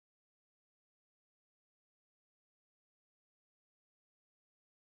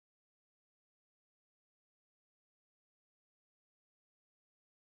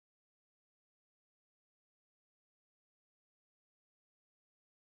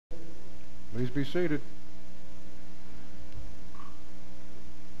Please be seated.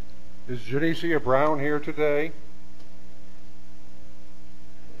 Is Janicia Brown here today?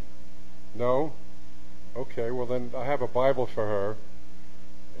 No? Okay, well then I have a Bible for her.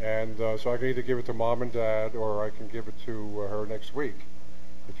 And so I can either give it to Mom and Dad or I can give it to her next week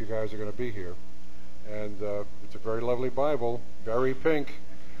if you guys are going to be here. And it's a very lovely Bible, very pink.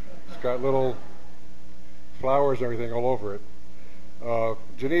 It's got little flowers and everything all over it.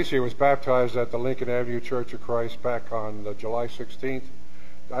 Janicia was baptized at the Lincoln Avenue Church of Christ back on July 16th.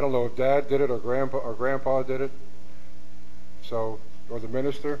 I don't know if Dad did it or Grandpa did it. So, or the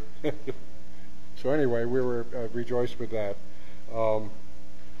minister. So anyway, we were rejoiced with that.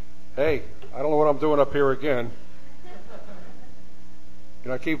 Hey, I don't know what I'm doing up here again.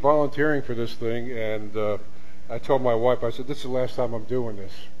 I keep volunteering for this thing, and I told my wife, I said, this is the last time I'm doing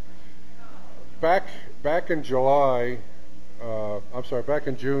this. Back in June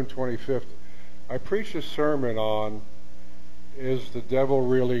 25th, I preached a sermon on, is the devil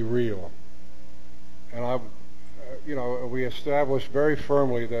really real? And we established very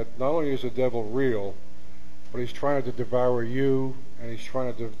firmly that not only is the devil real, but he's trying to devour you, and he's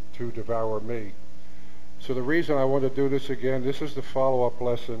trying to devour me. So the reason I want to do this again, this is the follow-up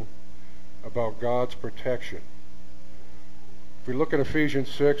lesson about God's protection. If we look at Ephesians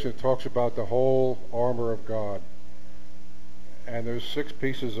 6, it talks about the whole armor of God. And there's 6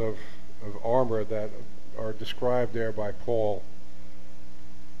 pieces of armor that are described there by Paul.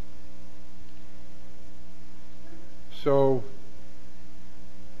 So,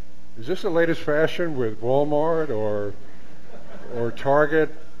 is this the latest fashion with Walmart or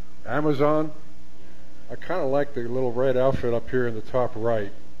Target, Amazon? I kind of like the little red outfit up here in the top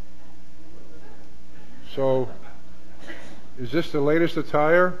right. So, is this the latest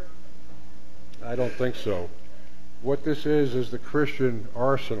attire? I don't think so. What this is the Christian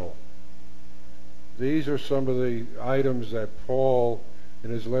arsenal. These are some of the items that Paul, in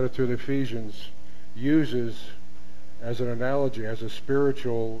his letter to the Ephesians, uses as an analogy, as a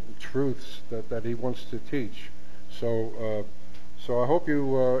spiritual truths that he wants to teach. So I hope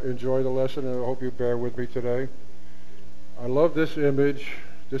you enjoy the lesson, and I hope you bear with me today. I love this image.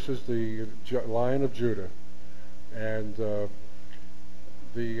 This is the Lion of Judah. And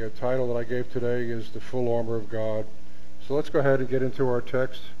the title that I gave today is The Full Armor of God. So let's go ahead and get into our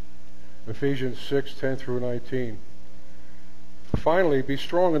text. Ephesians 6:10 through 19. Finally, be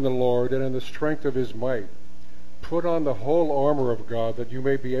strong in the Lord and in the strength of his might. Put on the whole armor of God, that you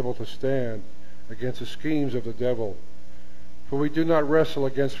may be able to stand against the schemes of the devil. For we do not wrestle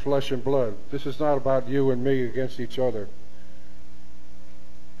against flesh and blood. This is not about you and me against each other,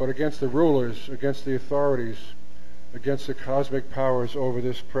 but against the rulers, against the authorities, against the cosmic powers over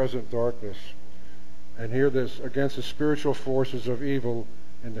this present darkness. And hear this, against the spiritual forces of evil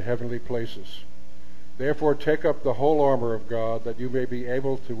in the heavenly places. Therefore take up the whole armor of God, that you may be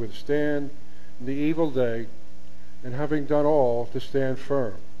able to withstand in the evil day, and having done all, to stand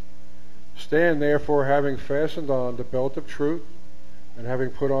firm. Stand therefore, having fastened on the belt of truth, and having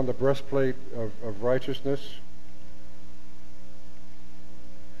put on the breastplate of righteousness,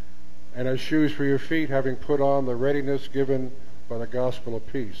 and as shoes for your feet, having put on the readiness given by the gospel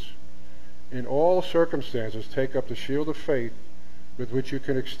of peace. In all circumstances take up the shield of faith, with which you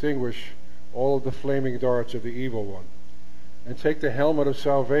can extinguish all of the flaming darts of the evil one. And take the helmet of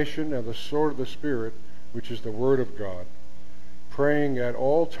salvation and the sword of the Spirit, which is the Word of God, praying at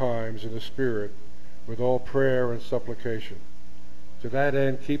all times in the Spirit with all prayer and supplication. To that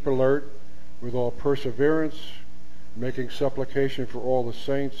end keep alert with all perseverance, making supplication for all the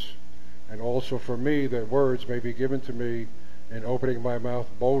saints, and also for me, that words may be given to me in opening my mouth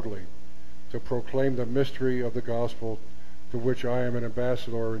boldly to proclaim the mystery of the gospel, to which I am an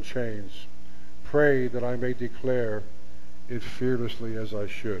ambassador in chains. Pray that I may declare it fearlessly as I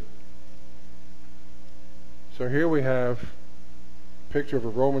should. So here we have a picture of a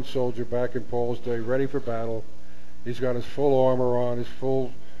Roman soldier back in Paul's day, ready for battle. He's got his full armor on, his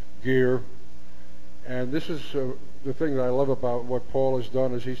full gear. And this is the thing that I love about what Paul has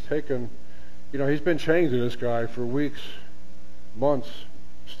done, is he's taken, he's been chained to this guy for weeks, months,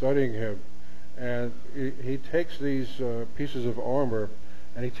 studying him. And he takes these pieces of armor,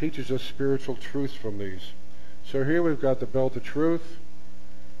 and he teaches us spiritual truths from these. So here we've got the belt of truth,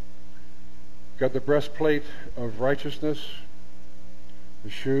 got the breastplate of righteousness,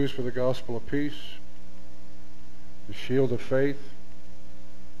 the shoes for the gospel of peace, the shield of faith,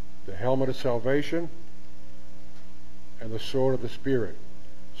 the helmet of salvation, and the sword of the Spirit.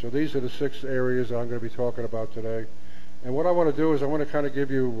 So these are the 6 areas I'm going to be talking about today. And what I want to do is I want to kind of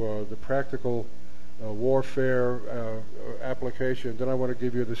give you the practical warfare application. Then I want to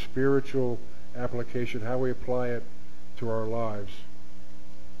give you the spiritual application, how we apply it to our lives.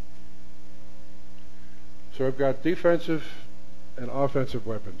 So I've got defensive and offensive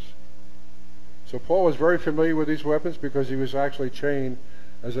weapons. So Paul was very familiar with these weapons because he was actually chained,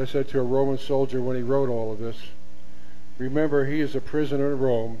 as I said, to a Roman soldier when he wrote all of this. Remember, he is a prisoner in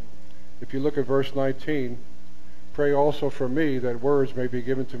Rome. If you look at verse 19, pray also for me that words may be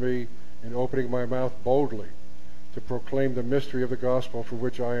given to me in opening my mouth boldly to proclaim the mystery of the gospel, for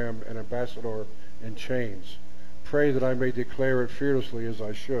which I am an ambassador in chains. Pray that I may declare it fearlessly as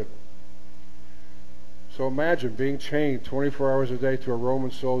I should. So imagine being chained 24 hours a day to a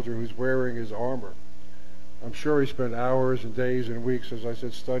Roman soldier who's wearing his armor. I'm sure he spent hours and days and weeks, as I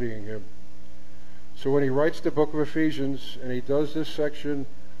said, studying him. So when he writes the book of Ephesians and he does this section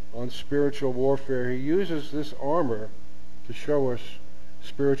on spiritual warfare, he uses this armor to show us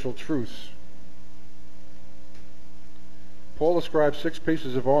spiritual truths. Paul describes 6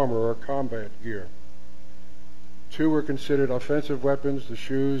 pieces of armor or combat gear. 2 were considered offensive weapons, the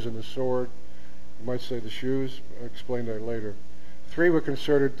shoes and the sword. You might say the shoes. I'll explain that later. 3 were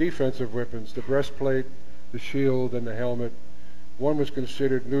considered defensive weapons, the breastplate, the shield, and the helmet. 1 was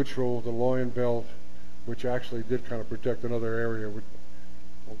considered neutral, the loin belt, which actually did kind of protect another area. We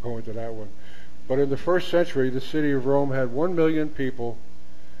won't go into that one. But in the first century, the city of Rome had 1 million people,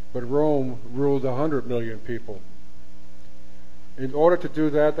 but Rome ruled 100 million people. In order to do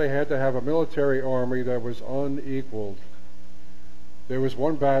that, they had to have a military army that was unequaled. There was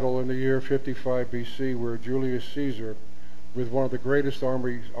one battle in the year 55 BC where Julius Caesar, with one of the greatest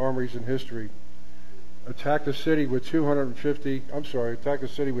armies in history, attacked the city with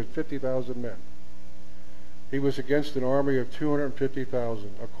 50,000 men. He was against an army of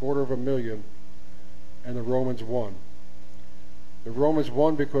 250,000, 250,000, and the Romans won. The Romans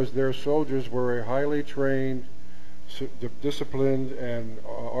won because their soldiers were a highly trained, disciplined, and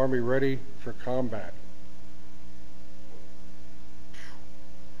army ready for combat.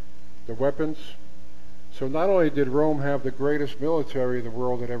 The weapons. So not only did Rome have the greatest military the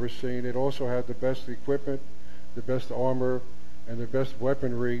world had ever seen, it also had the best equipment, the best armor, and the best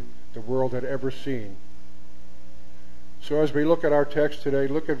weaponry the world had ever seen. So as we look at our text today,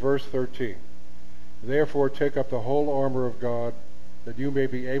 look at verse 13. Therefore take up the whole armor of God, that you may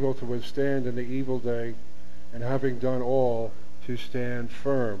be able to withstand in the evil day, and having done all, to stand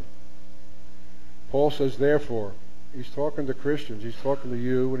firm. Paul says, therefore, he's talking to Christians, he's talking to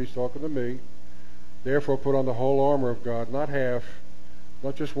you, and he's talking to me. Therefore put on the whole armor of God, not half,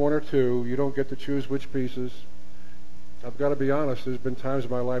 not just 1 or 2. You don't get to choose which pieces. I've got to be honest, there's been times in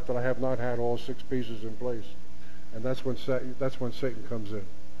my life that I have not had all 6 pieces in place. And that's when Satan comes in.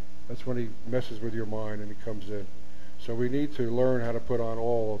 That's when he messes with your mind and he comes in. So we need to learn how to put on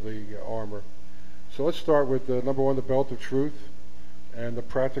all of the armor. So let's start with number 1, the belt of truth and the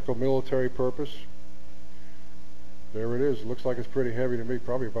practical military purpose. There it is. It looks like it's pretty heavy to me,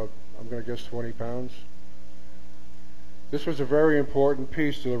 probably about, I'm going to guess, 20 pounds. This was a very important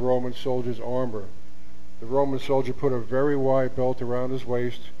piece to the Roman soldier's armor. The Roman soldier put a very wide belt around his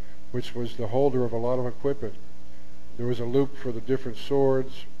waist, which was the holder of a lot of equipment. There was a loop for the different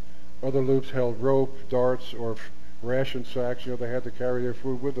swords. Other loops held rope, darts, or ration sacks. They had to carry their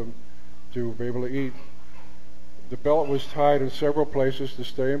food with them to be able to eat. The belt was tied in several places to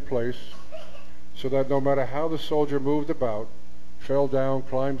stay in place, so that no matter how the soldier moved about, fell down,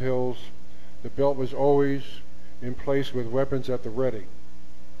 climbed hills, the belt was always in place with weapons at the ready.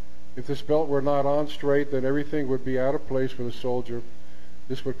 If this belt were not on straight, then everything would be out of place for the soldier.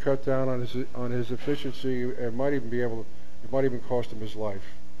 This would cut down on his efficiency and it might even cost him his life.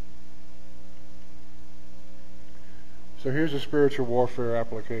 So here's a spiritual warfare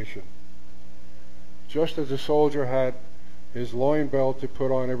application. Just as the soldier had his loin belt to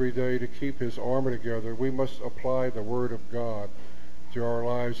put on every day to keep his armor together, we must apply the Word of God to our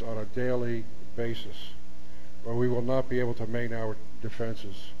lives on a daily basis, or we will not be able to maintain our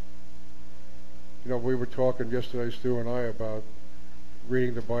defenses. We were talking yesterday, Stu and I, about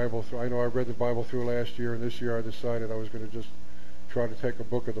reading the Bible through. I know I read the Bible through last year, and this year I decided I was going to just try to take a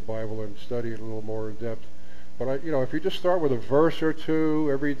book of the Bible and study it a little more in depth. But if you just start with a verse or 2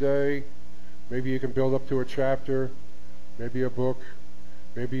 every day, maybe you can build up to a chapter, maybe a book.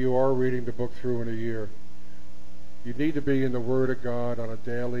 Maybe you are reading the book through in a year. You need to be in the Word of God on a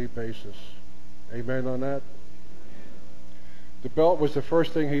daily basis. Amen on that? The belt was the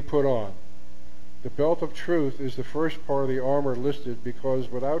first thing he put on. The belt of truth is the first part of the armor listed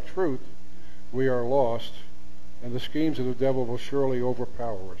because without truth we are lost and the schemes of the devil will surely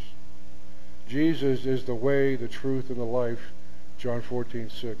overpower us. Jesus is the way, the truth, and the life, John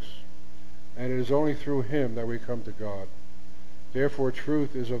 14:6. and it is only through him that we come to God. Therefore,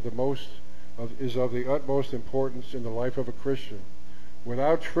 truth is of the utmost importance in the life of a Christian.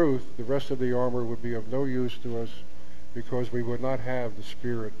 Without truth, the rest of the armor would be of no use to us because we would not have the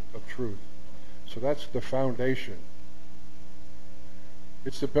spirit of truth. So that's the foundation.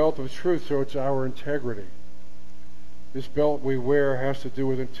 It's the belt of truth, so it's our integrity. This belt we wear has to do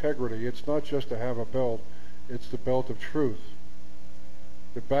with integrity. It's not just to have a belt, it's the belt of truth.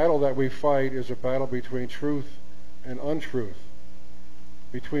 The battle that we fight is a battle between truth and untruth,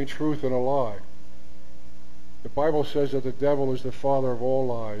 between truth and a lie. The Bible says that the devil is the father of all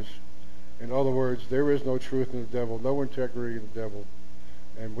lies. In other words, there is no truth in the devil, no integrity in the devil.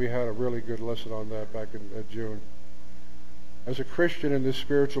 And we had a really good lesson on that back in June. As a Christian in this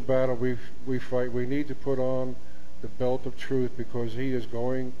spiritual battle we fight, we need to put on the belt of truth because he is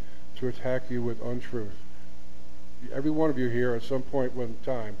going to attack you with untruth. Every one of you here at some point in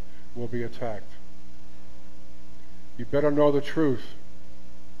time will be attacked. You better know the truth.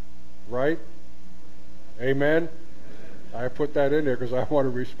 Right? Amen? I put that in there because I want to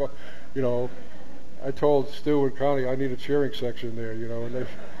respond. You know, I told Stu and Connie I need a cheering section there, you know, and they,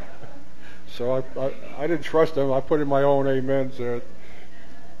 so I didn't trust them. I put in my own amens there.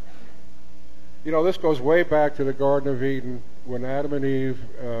 You know, this goes way back to the Garden of Eden when Adam and Eve,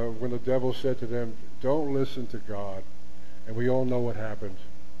 when the devil said to them, don't listen to God. And we all know what happened.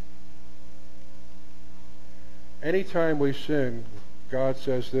 Anytime we sin, God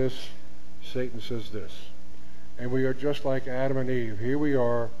says this, Satan says this. And we are just like Adam and Eve. Here we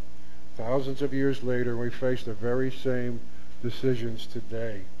are, thousands of years later, and we face the very same decisions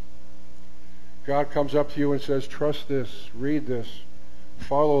today. God comes up to you and says, trust this, read this,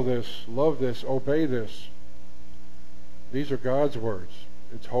 follow this, love this, obey this. These are God's words.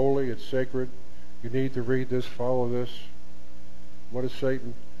 It's holy, it's sacred. You need to read this, follow this. What is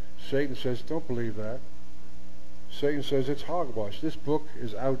Satan? Satan says, don't believe that. Satan says, it's hogwash. This book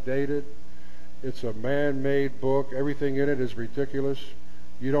is outdated. It's a man-made book. Everything in it is ridiculous.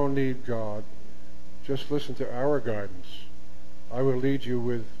 You don't need God. Just listen to our guidance. I will lead you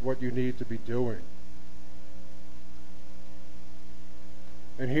with what you need to be doing.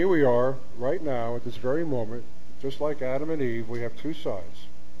 And here we are, right now, at this very moment, just like Adam and Eve, we have two sides.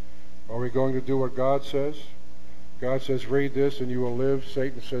 Are we going to do what God says? God says, read this and you will live.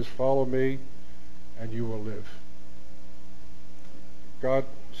 Satan says, follow me and you will live. God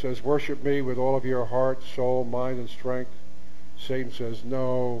says, worship me with all of your heart, soul, mind, and strength. Satan says,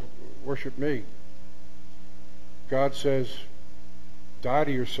 no, worship me. God says, die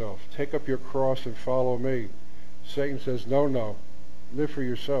to yourself. Take up your cross and follow me. Satan says, no, live for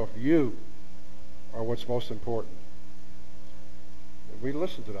yourself. You are what's most important. We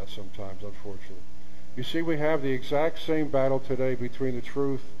listen to that sometimes, unfortunately. You see, we have the exact same battle today between the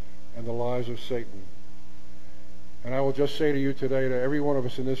truth and the lies of Satan. And I will just say to you today that every one of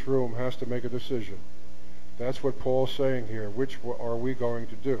us in this room has to make a decision. That's what Paul's saying here. Which are we going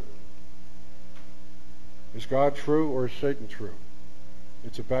to do? Is God true or is Satan true?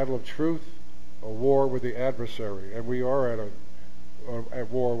 It's a battle of truth, a war with the adversary. And we are at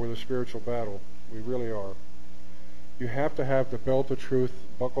war with a spiritual battle. We really are. You have to have the belt of truth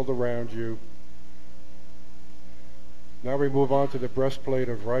buckled around you. Now we move on to the breastplate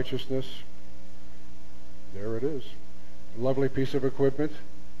of righteousness. There it is. A lovely piece of equipment.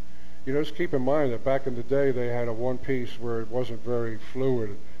 You know, just keep in mind that back in the day they had a one piece where it wasn't very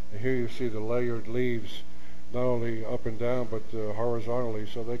fluid. And here you see the layered leaves, not only up and down, but horizontally,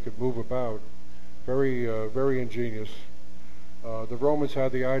 so they could move about. Very, very ingenious. The Romans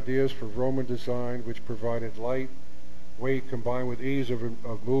had the ideas for Roman design, which provided light, weight combined with ease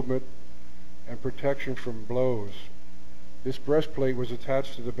of movement, and protection from blows. This breastplate was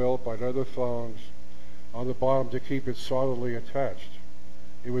attached to the belt by leather thongs on the bottom to keep it solidly attached.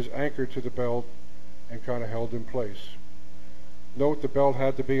 It was anchored to the belt and kind of held in place. Note the belt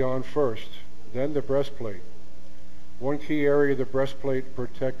had to be on first, then the breastplate. One key area the breastplate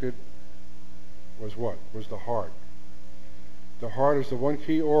protected was what? Was the heart. The heart is the one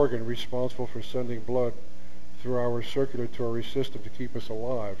key organ responsible for sending blood through our circulatory system to keep us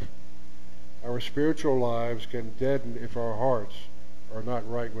alive. Our spiritual lives can deaden if our hearts are not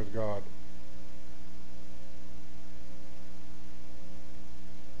right with God.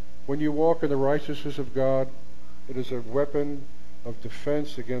 When you walk in the righteousness of God, it is a weapon of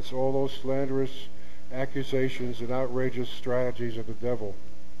defense against all those slanderous accusations and outrageous strategies of the devil.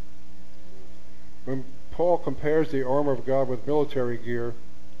 When Paul compares the armor of God with military gear,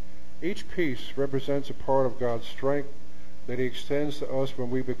 each piece represents a part of God's strength that he extends to us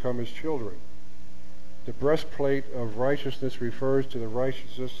when we become his children. The breastplate of righteousness refers to the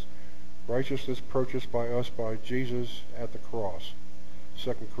righteousness purchased by us by Jesus at the cross.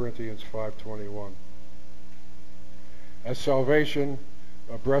 2 Corinthians 5:21. At salvation,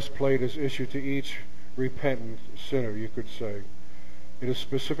 a breastplate is issued to each repentant sinner, you could say. It is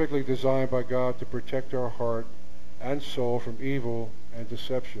specifically designed by God to protect our heart and soul from evil and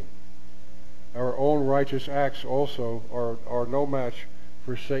deception. Our own righteous acts also are no match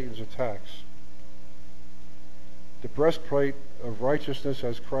for Satan's attacks. The breastplate of righteousness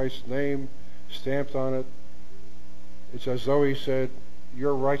has Christ's name stamped on it. It's as though he said,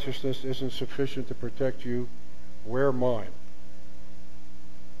 your righteousness isn't sufficient to protect you. Wear mine.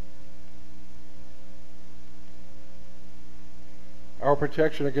 Our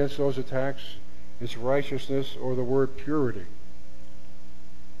protection against those attacks is righteousness, or the word purity.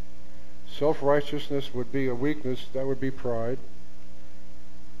 Self-righteousness would be a weakness. That would be pride.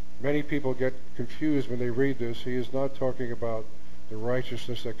 Many people get confused when they read this. He is not talking about the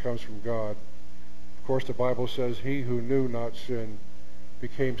righteousness that comes from God. Of course, the Bible says, he who knew not sin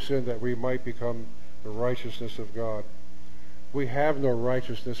became sin that we might become the righteousness of God. We have no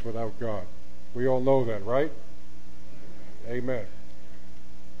righteousness without God. We all know that, right? Amen.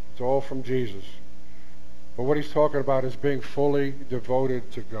 It's all from Jesus. But what he's talking about is being fully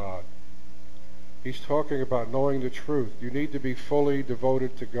devoted to God. He's talking about knowing the truth. You need to be fully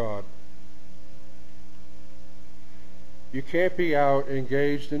devoted to God. You can't be out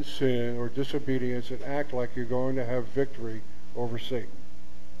engaged in sin or disobedience and act like you're going to have victory over Satan.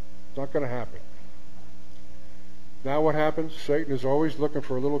 It's not going to happen. Now what happens? Satan is always looking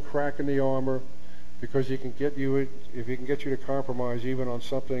for a little crack in the armor, because he can get you, if he can get you to compromise even on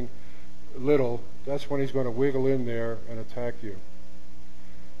something little, that's when he's going to wiggle in there and attack you.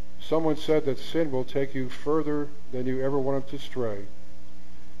 Someone said that sin will take you further than you ever wanted to stray.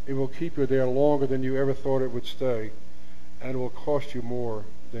 It will keep you there longer than you ever thought it would stay, and it will cost you more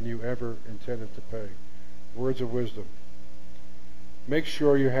than you ever intended to pay. Words of wisdom. Make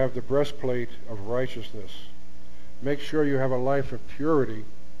sure you have the breastplate of righteousness. Make sure you have a life of purity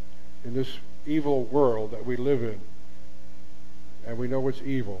in this evil world that we live in. And we know it's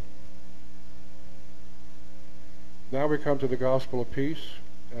evil. Now we come to the gospel of peace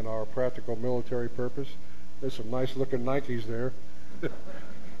and our practical military purpose. There's some nice looking Nikes there.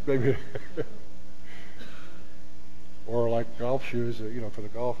 Maybe. Or like golf shoes, for the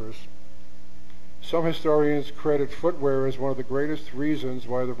golfers. Some historians credit footwear as one of the greatest reasons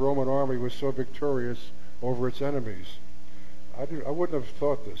why the Roman army was so victorious over its enemies. I wouldn't have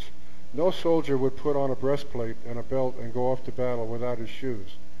thought this. No soldier would put on a breastplate and a belt and go off to battle without his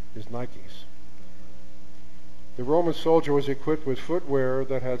shoes, his Nikes. The Roman soldier was equipped with footwear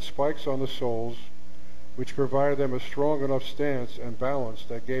that had spikes on the soles, which provided them a strong enough stance and balance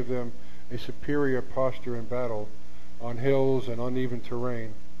that gave them a superior posture in battle on hills and uneven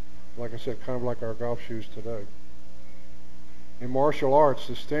terrain. Like I said, kind of like our golf shoes today. In martial arts,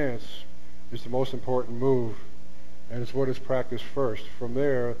 the stance is the most important move, and it's what is practiced first. From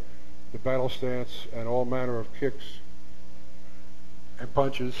there, the battle stance and all manner of kicks and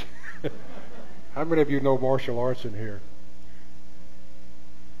punches. How many of you know martial arts in here?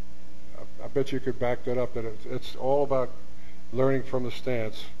 I bet you could back that up, that it's all about learning from the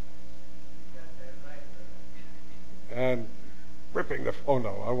stance. And ripping the... Oh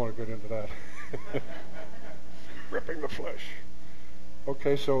no, I don't want to get into that. Ripping the flesh.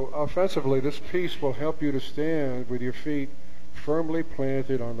 Okay, so offensively, this piece will help you to stand with your feet firmly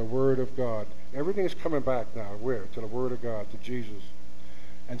planted on the Word of God. Everything's coming back now. Where? To the Word of God, to Jesus.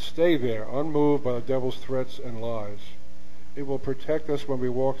 And stay there, unmoved by the devil's threats and lies. It will protect us when we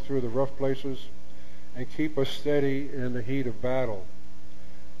walk through the rough places and keep us steady in the heat of battle.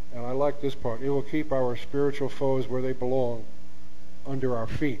 And I like this part. It will keep our spiritual foes where they belong, under our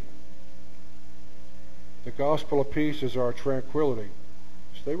feet. The gospel of peace is our tranquility.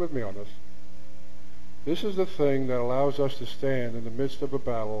 Stay with me on this. This is the thing that allows us to stand in the midst of a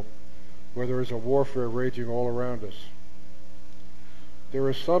battle where there is a warfare raging all around us. There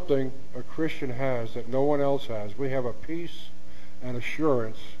is something a Christian has that no one else has. We have a peace and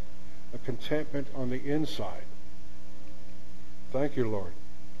assurance, a contentment on the inside. Thank you, Lord.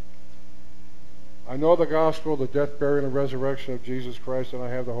 I know the gospel, the death, burial, and resurrection of Jesus Christ, and I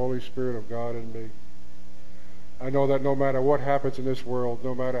have the Holy Spirit of God in me. I know that no matter what happens in this world,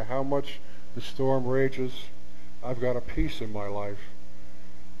 no matter how much the storm rages, I've got a peace in my life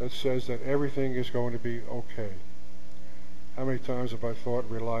that says that everything is going to be okay. How many times have I thought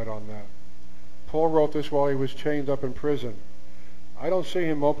and relied on that? Paul wrote this while he was chained up in prison. I don't see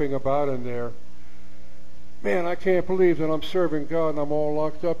him moping about in there. Man, I can't believe that I'm serving God and I'm all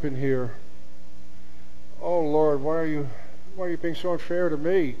locked up in here. Oh Lord, why are you being so unfair to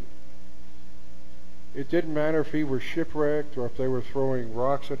me? It didn't matter if he were shipwrecked or if they were throwing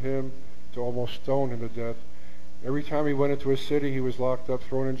rocks at him to almost stone him to death. Every time he went into a city, he was locked up,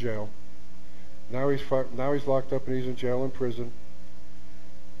 thrown in jail. Now he's locked up and he's in jail in prison.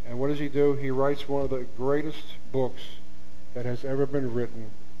 And what does he do? He writes one of the greatest books that has ever been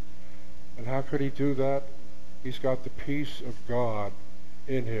written. And how could he do that? He's got the peace of God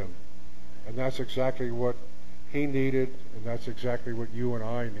in him. And that's exactly what he needed, and that's exactly what you and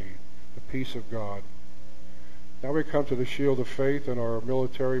I need, the peace of God. Now we come to the shield of faith and our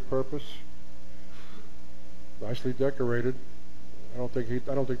military purpose. Nicely decorated. I don't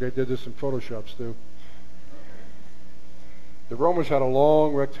think they did this in Photoshop, Stu. The Romans had a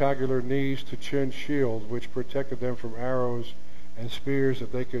long rectangular knees to chin shield which protected them from arrows and spears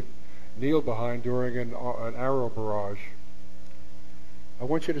that they could kneel behind during an arrow barrage. I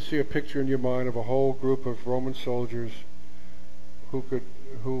want you to see a picture in your mind of a whole group of Roman soldiers who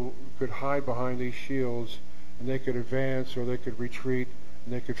could hide behind these shields, and they could advance or they could retreat,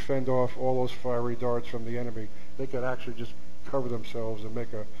 and they could fend off all those fiery darts from the enemy. They could actually just cover themselves and make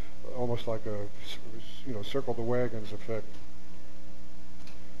almost like a circle the wagons effect.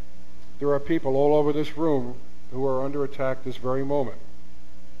 There are people all over this room who are under attack this very moment.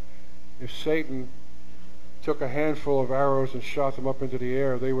 If Satan took a handful of arrows and shot them up into the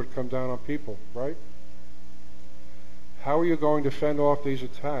air, they would come down on people, right? How are you going to fend off these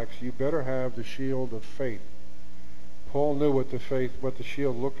attacks? You better have the shield of faith. Paul knew what the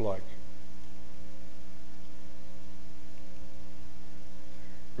shield looked like.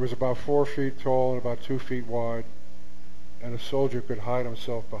 It was about 4 feet tall and about 2 feet wide, and a soldier could hide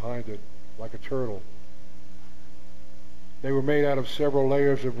himself behind it like a turtle. They were made out of several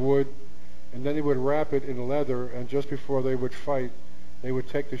layers of wood, and then they would wrap it in leather, and just before they would fight, they would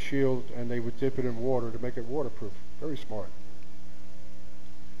take the shield and they would dip it in water to make it waterproof. Very smart.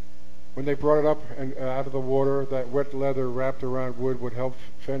 When they brought it up and out of the water, that wet leather wrapped around wood would help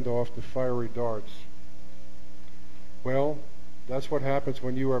fend off the fiery darts. Well, that's what happens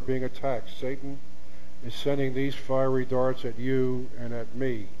when you are being attacked. Satan is sending these fiery darts at you and at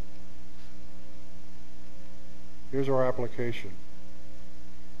me. Here's our application.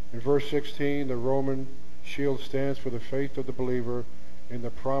 In verse 16, the Roman shield stands for the faith of the believer in the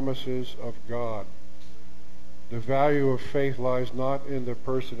promises of God. The value of faith lies not in the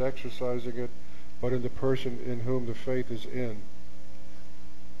person exercising it, but in the person in whom the faith is in.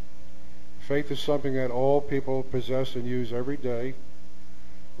 Faith is something that all people possess and use every day.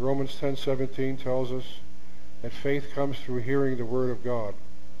 Romans 10:17 tells us that faith comes through hearing the Word of God.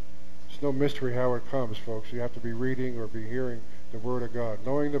 It's no mystery how it comes, folks. You have to be reading or be hearing the Word of God.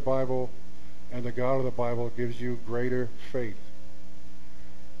 Knowing the Bible and the God of the Bible gives you greater faith.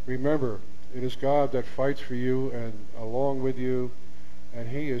 Remember, it is God that fights for you and along with you, and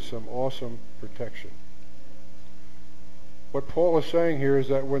He is some awesome protection. What Paul is saying here is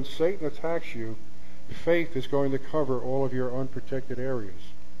that when Satan attacks you, faith is going to cover all of your unprotected areas.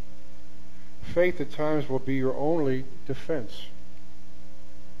 Faith at times will be your only defense.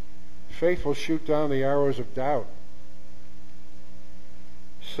 Faith will shoot down the arrows of doubt.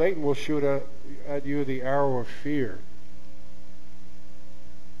 Satan will shoot at you the arrow of fear.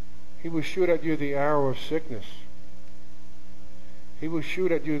 He will shoot at you the arrow of sickness. He will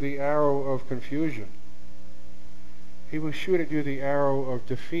shoot at you the arrow of confusion. He will shoot at you the arrow of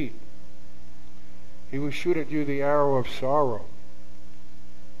defeat. He will shoot at you the arrow of sorrow.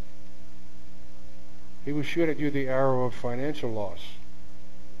 He will shoot at you the arrow of financial loss.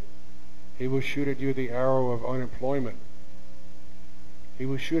 He will shoot at you the arrow of unemployment. He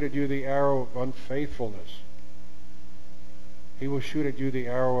will shoot at you the arrow of unfaithfulness. He will shoot at you the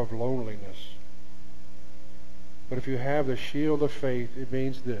arrow of loneliness. But if you have the shield of faith, it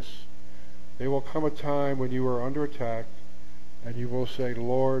means this. There will come a time when you are under attack and you will say,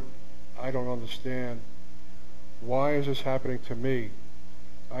 Lord, I don't understand. Why is this happening to me?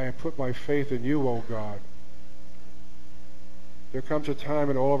 I have put my faith in you, O God. There comes a time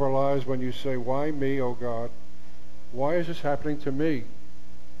in all of our lives when you say, why me, O God? Why is this happening to me?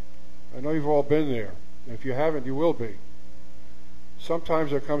 I know you've all been there. If you haven't, you will be.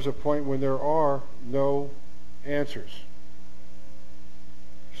 Sometimes there comes a point when there are no answers.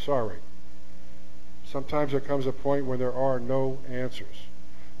 Sorry. Sometimes there comes a point when there are no answers.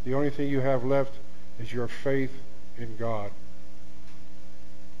 The only thing you have left is your faith in God.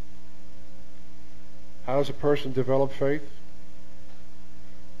 How does a person develop faith?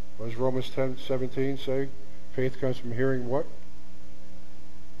 What does Romans 10:17 say? Faith comes from hearing what?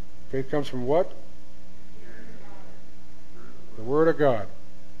 Faith comes from what? The Word of God.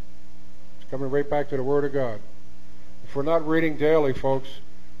 It's coming right back to the Word of God. If we're not reading daily, folks,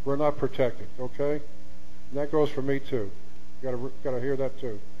 we're not protected, okay? And that goes for me too. You got to hear that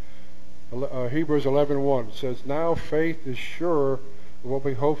too. Hebrews 11:1 says, "Now faith is sure of what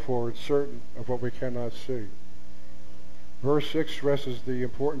we hope for, and certain of what we cannot see." Verse 6 stresses the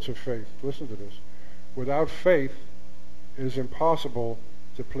importance of faith. Listen to this. Without faith, it is impossible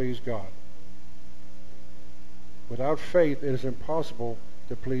to please God. Without faith, it is impossible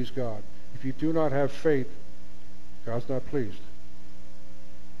to please God. If you do not have faith, God's not pleased.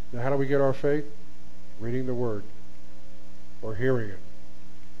 Now, how do we get our faith? Reading the Word or hearing it.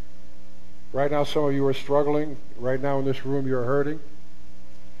 Right now, some of you are struggling. Right now in this room, you're hurting.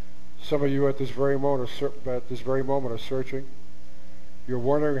 Some of you at this very moment are searching. You're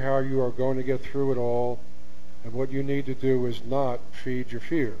wondering how you are going to get through it all, and what you need to do is not feed your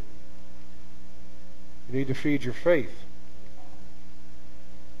fear. You need to feed your faith.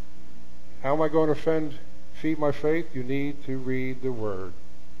 How am I going to feed my faith? You need to read the Word.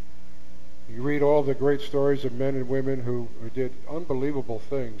 You read all the great stories of men and women who did unbelievable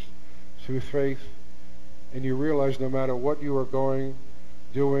things through faith, and you realize no matter what you are doing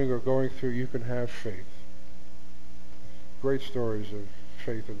or going through, you can have faith. Great stories of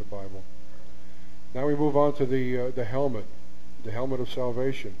faith in the Bible. Now we move on to the helmet of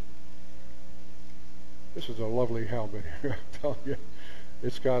salvation. This is a lovely helmet here, I'm telling you.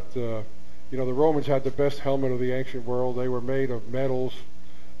 It's got, the Romans had the best helmet of the ancient world. They were made of metals.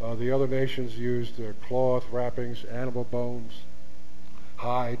 The other nations used cloth, wrappings, animal bones,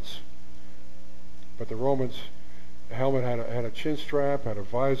 hides. But the Romans' helmet had a chin strap, had a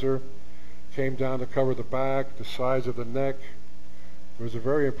visor, came down to cover the back, the sides of the neck. It was a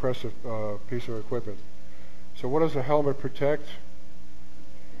very impressive piece of equipment. So what does a helmet protect?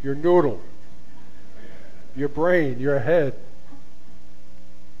 Your noodle, your brain, your head.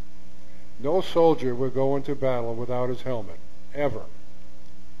 No soldier would go into battle without his helmet, ever.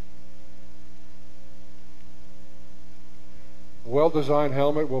 A well-designed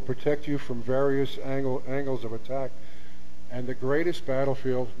helmet will protect you from various angles of attack. And the greatest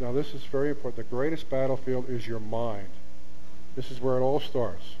battlefield, now this is very important, the greatest battlefield is your mind. This is where it all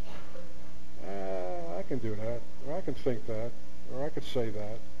starts. I can do that, or I can think that, or I could say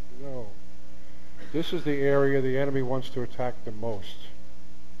that. No. This is the area the enemy wants to attack the most.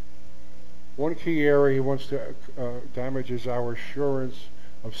 One key area he wants to damage is our assurance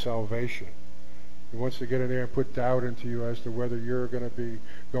of salvation. He wants to get in there and put doubt into you as to whether you're going to be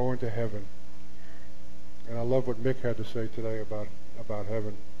going to heaven. And I love what Mick had to say today about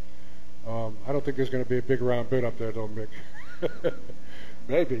heaven. I don't think there's going to be a big round bit up there, though, Mick.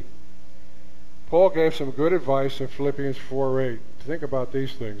 Maybe. Paul gave some good advice in Philippians 4:8. Think about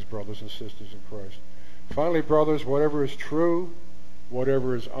these things, brothers and sisters in Christ. Finally, brothers, whatever is true,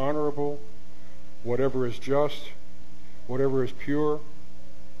 whatever is honorable, whatever is just, whatever is pure,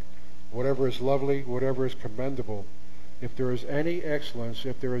 whatever is lovely, whatever is commendable, if there is any excellence,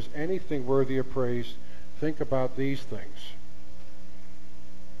 if there is anything worthy of praise, think about these things.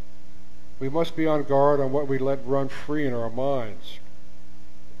 We must be on guard on what we let run free in our minds.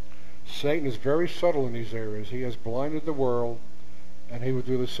 Satan is very subtle in these areas. He has blinded the world, and he will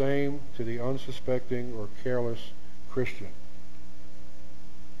do the same to the unsuspecting or careless Christian.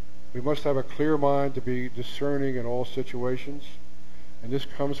 We must have a clear mind to be discerning in all situations, and this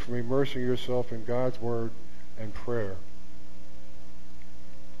comes from immersing yourself in God's Word and prayer.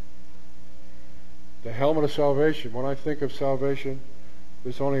 The helmet of salvation. When I think of salvation,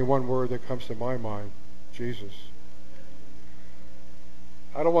 there's only one word that comes to my mind: Jesus.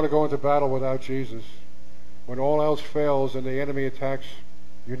 I don't want to go into battle without Jesus. When all else fails and the enemy attacks,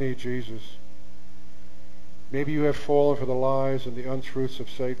 you need Jesus. Maybe you have fallen for the lies and the untruths of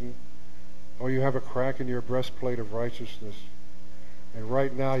Satan, or you have a crack in your breastplate of righteousness, and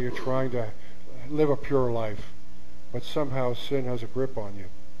right now you're trying to live a pure life, but somehow sin has a grip on you.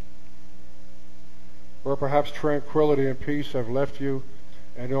 Or perhaps tranquility and peace have left you,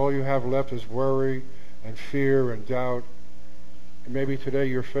 and all you have left is worry and fear and doubt. And maybe today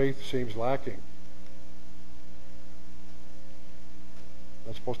your faith seems lacking.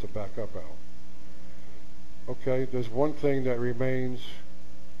 That's supposed to back up, Al. Okay, there's one thing that remains,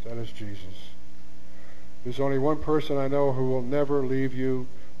 that is Jesus. There's only one person I know who will never leave you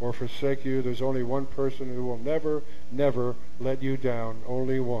or forsake you. There's only one person who will never, never let you down.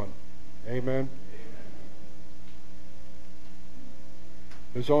 Only one. Amen?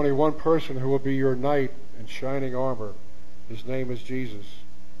 There's only one person who will be your knight in shining armor. His name is Jesus.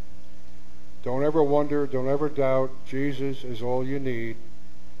 Don't ever wonder, don't ever doubt. Jesus is all you need.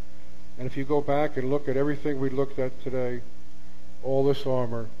 And if you go back and look at everything we looked at today, all this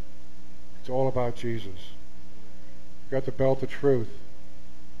armor, it's all about Jesus. You got the belt of truth.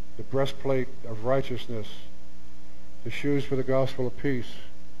 the breastplate of righteousness, the shoes for the gospel of peace,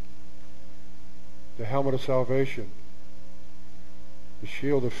 the helmet of salvation, the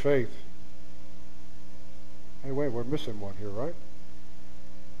shield of faith. Hey, wait, we're missing one here, right?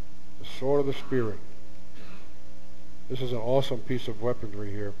 The sword of the Spirit. This is an awesome piece of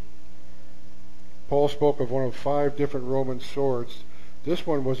weaponry here. Paul spoke of one of 5 different Roman swords. This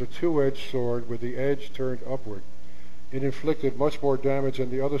one was a 2-edged sword with the edge turned upward. It inflicted much more damage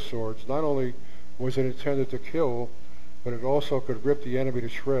than the other swords. Not only was it intended to kill, but it also could rip the enemy to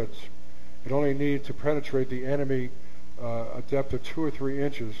shreds. It only needed to penetrate the enemy a depth of 2 or 3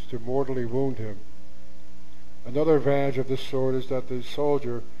 inches to mortally wound him. Another advantage of this sword is that the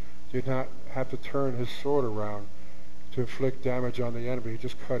soldier did not have to turn his sword around to inflict damage on the enemy. He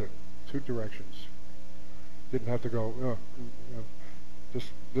just cut it 2 directions. Didn't have to go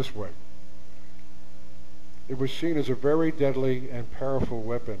this way. It was seen as a very deadly and powerful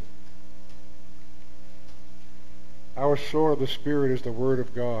weapon. Our sword of the Spirit is the Word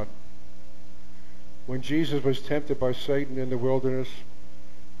of God. When Jesus was tempted by Satan in the wilderness,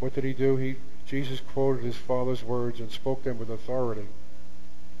 what did he do? Jesus quoted his Father's words and spoke them with authority.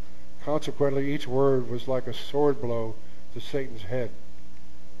 Consequently, each word was like a sword blow to Satan's head.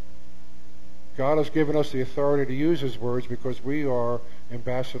 God has given us the authority to use his words because we are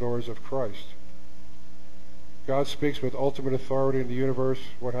ambassadors of Christ. God speaks with ultimate authority in the universe.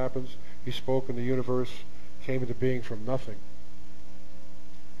 What happens? He spoke and the universe came into being from nothing.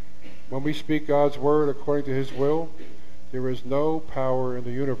 When we speak God's word according to his will, there is no power in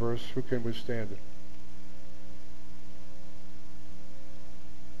the universe who can withstand it.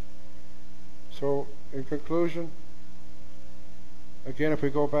 So, in conclusion, again, if we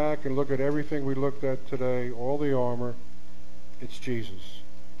go back and look at everything we looked at today, all the armor, it's Jesus.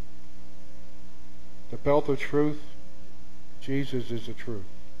 The belt of truth, Jesus is the truth.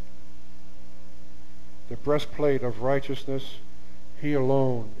 The breastplate of righteousness, he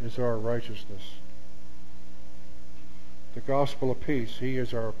alone is our righteousness. The gospel of peace, he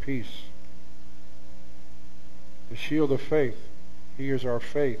is our peace. The shield of faith, he is our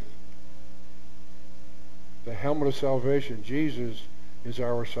faith. The helmet of salvation, Jesus is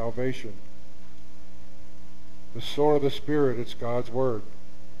our salvation. The sword of the Spirit, it's God's word.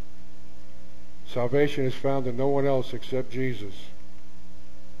 Salvation is found in no one else except Jesus.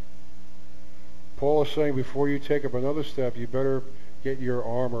 Paul is saying before you take up another step, you better get your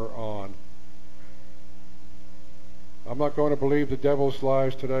armor on. I'm not going to believe the devil's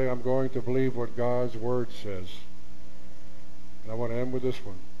lies today. I'm going to believe what God's word says. And I want to end with this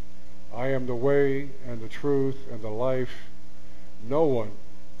one. I am the way and the truth and the life. No one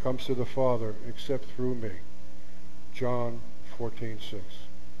comes to the Father except through me. John 14:6.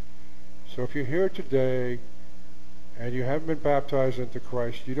 So if you're here today and you haven't been baptized into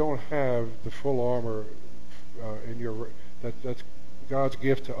Christ, you don't have the full armor in your. That's God's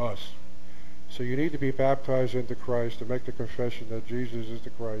gift to us. So you need to be baptized into Christ to make the confession that Jesus is the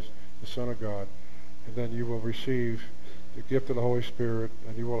Christ, the Son of God, and then you will receive the gift of the Holy Spirit,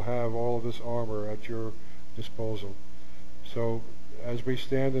 and you will have all of this armor at your disposal. So as we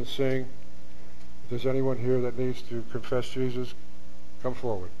stand and sing, if there's anyone here that needs to confess Jesus, come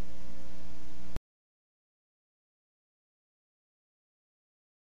forward.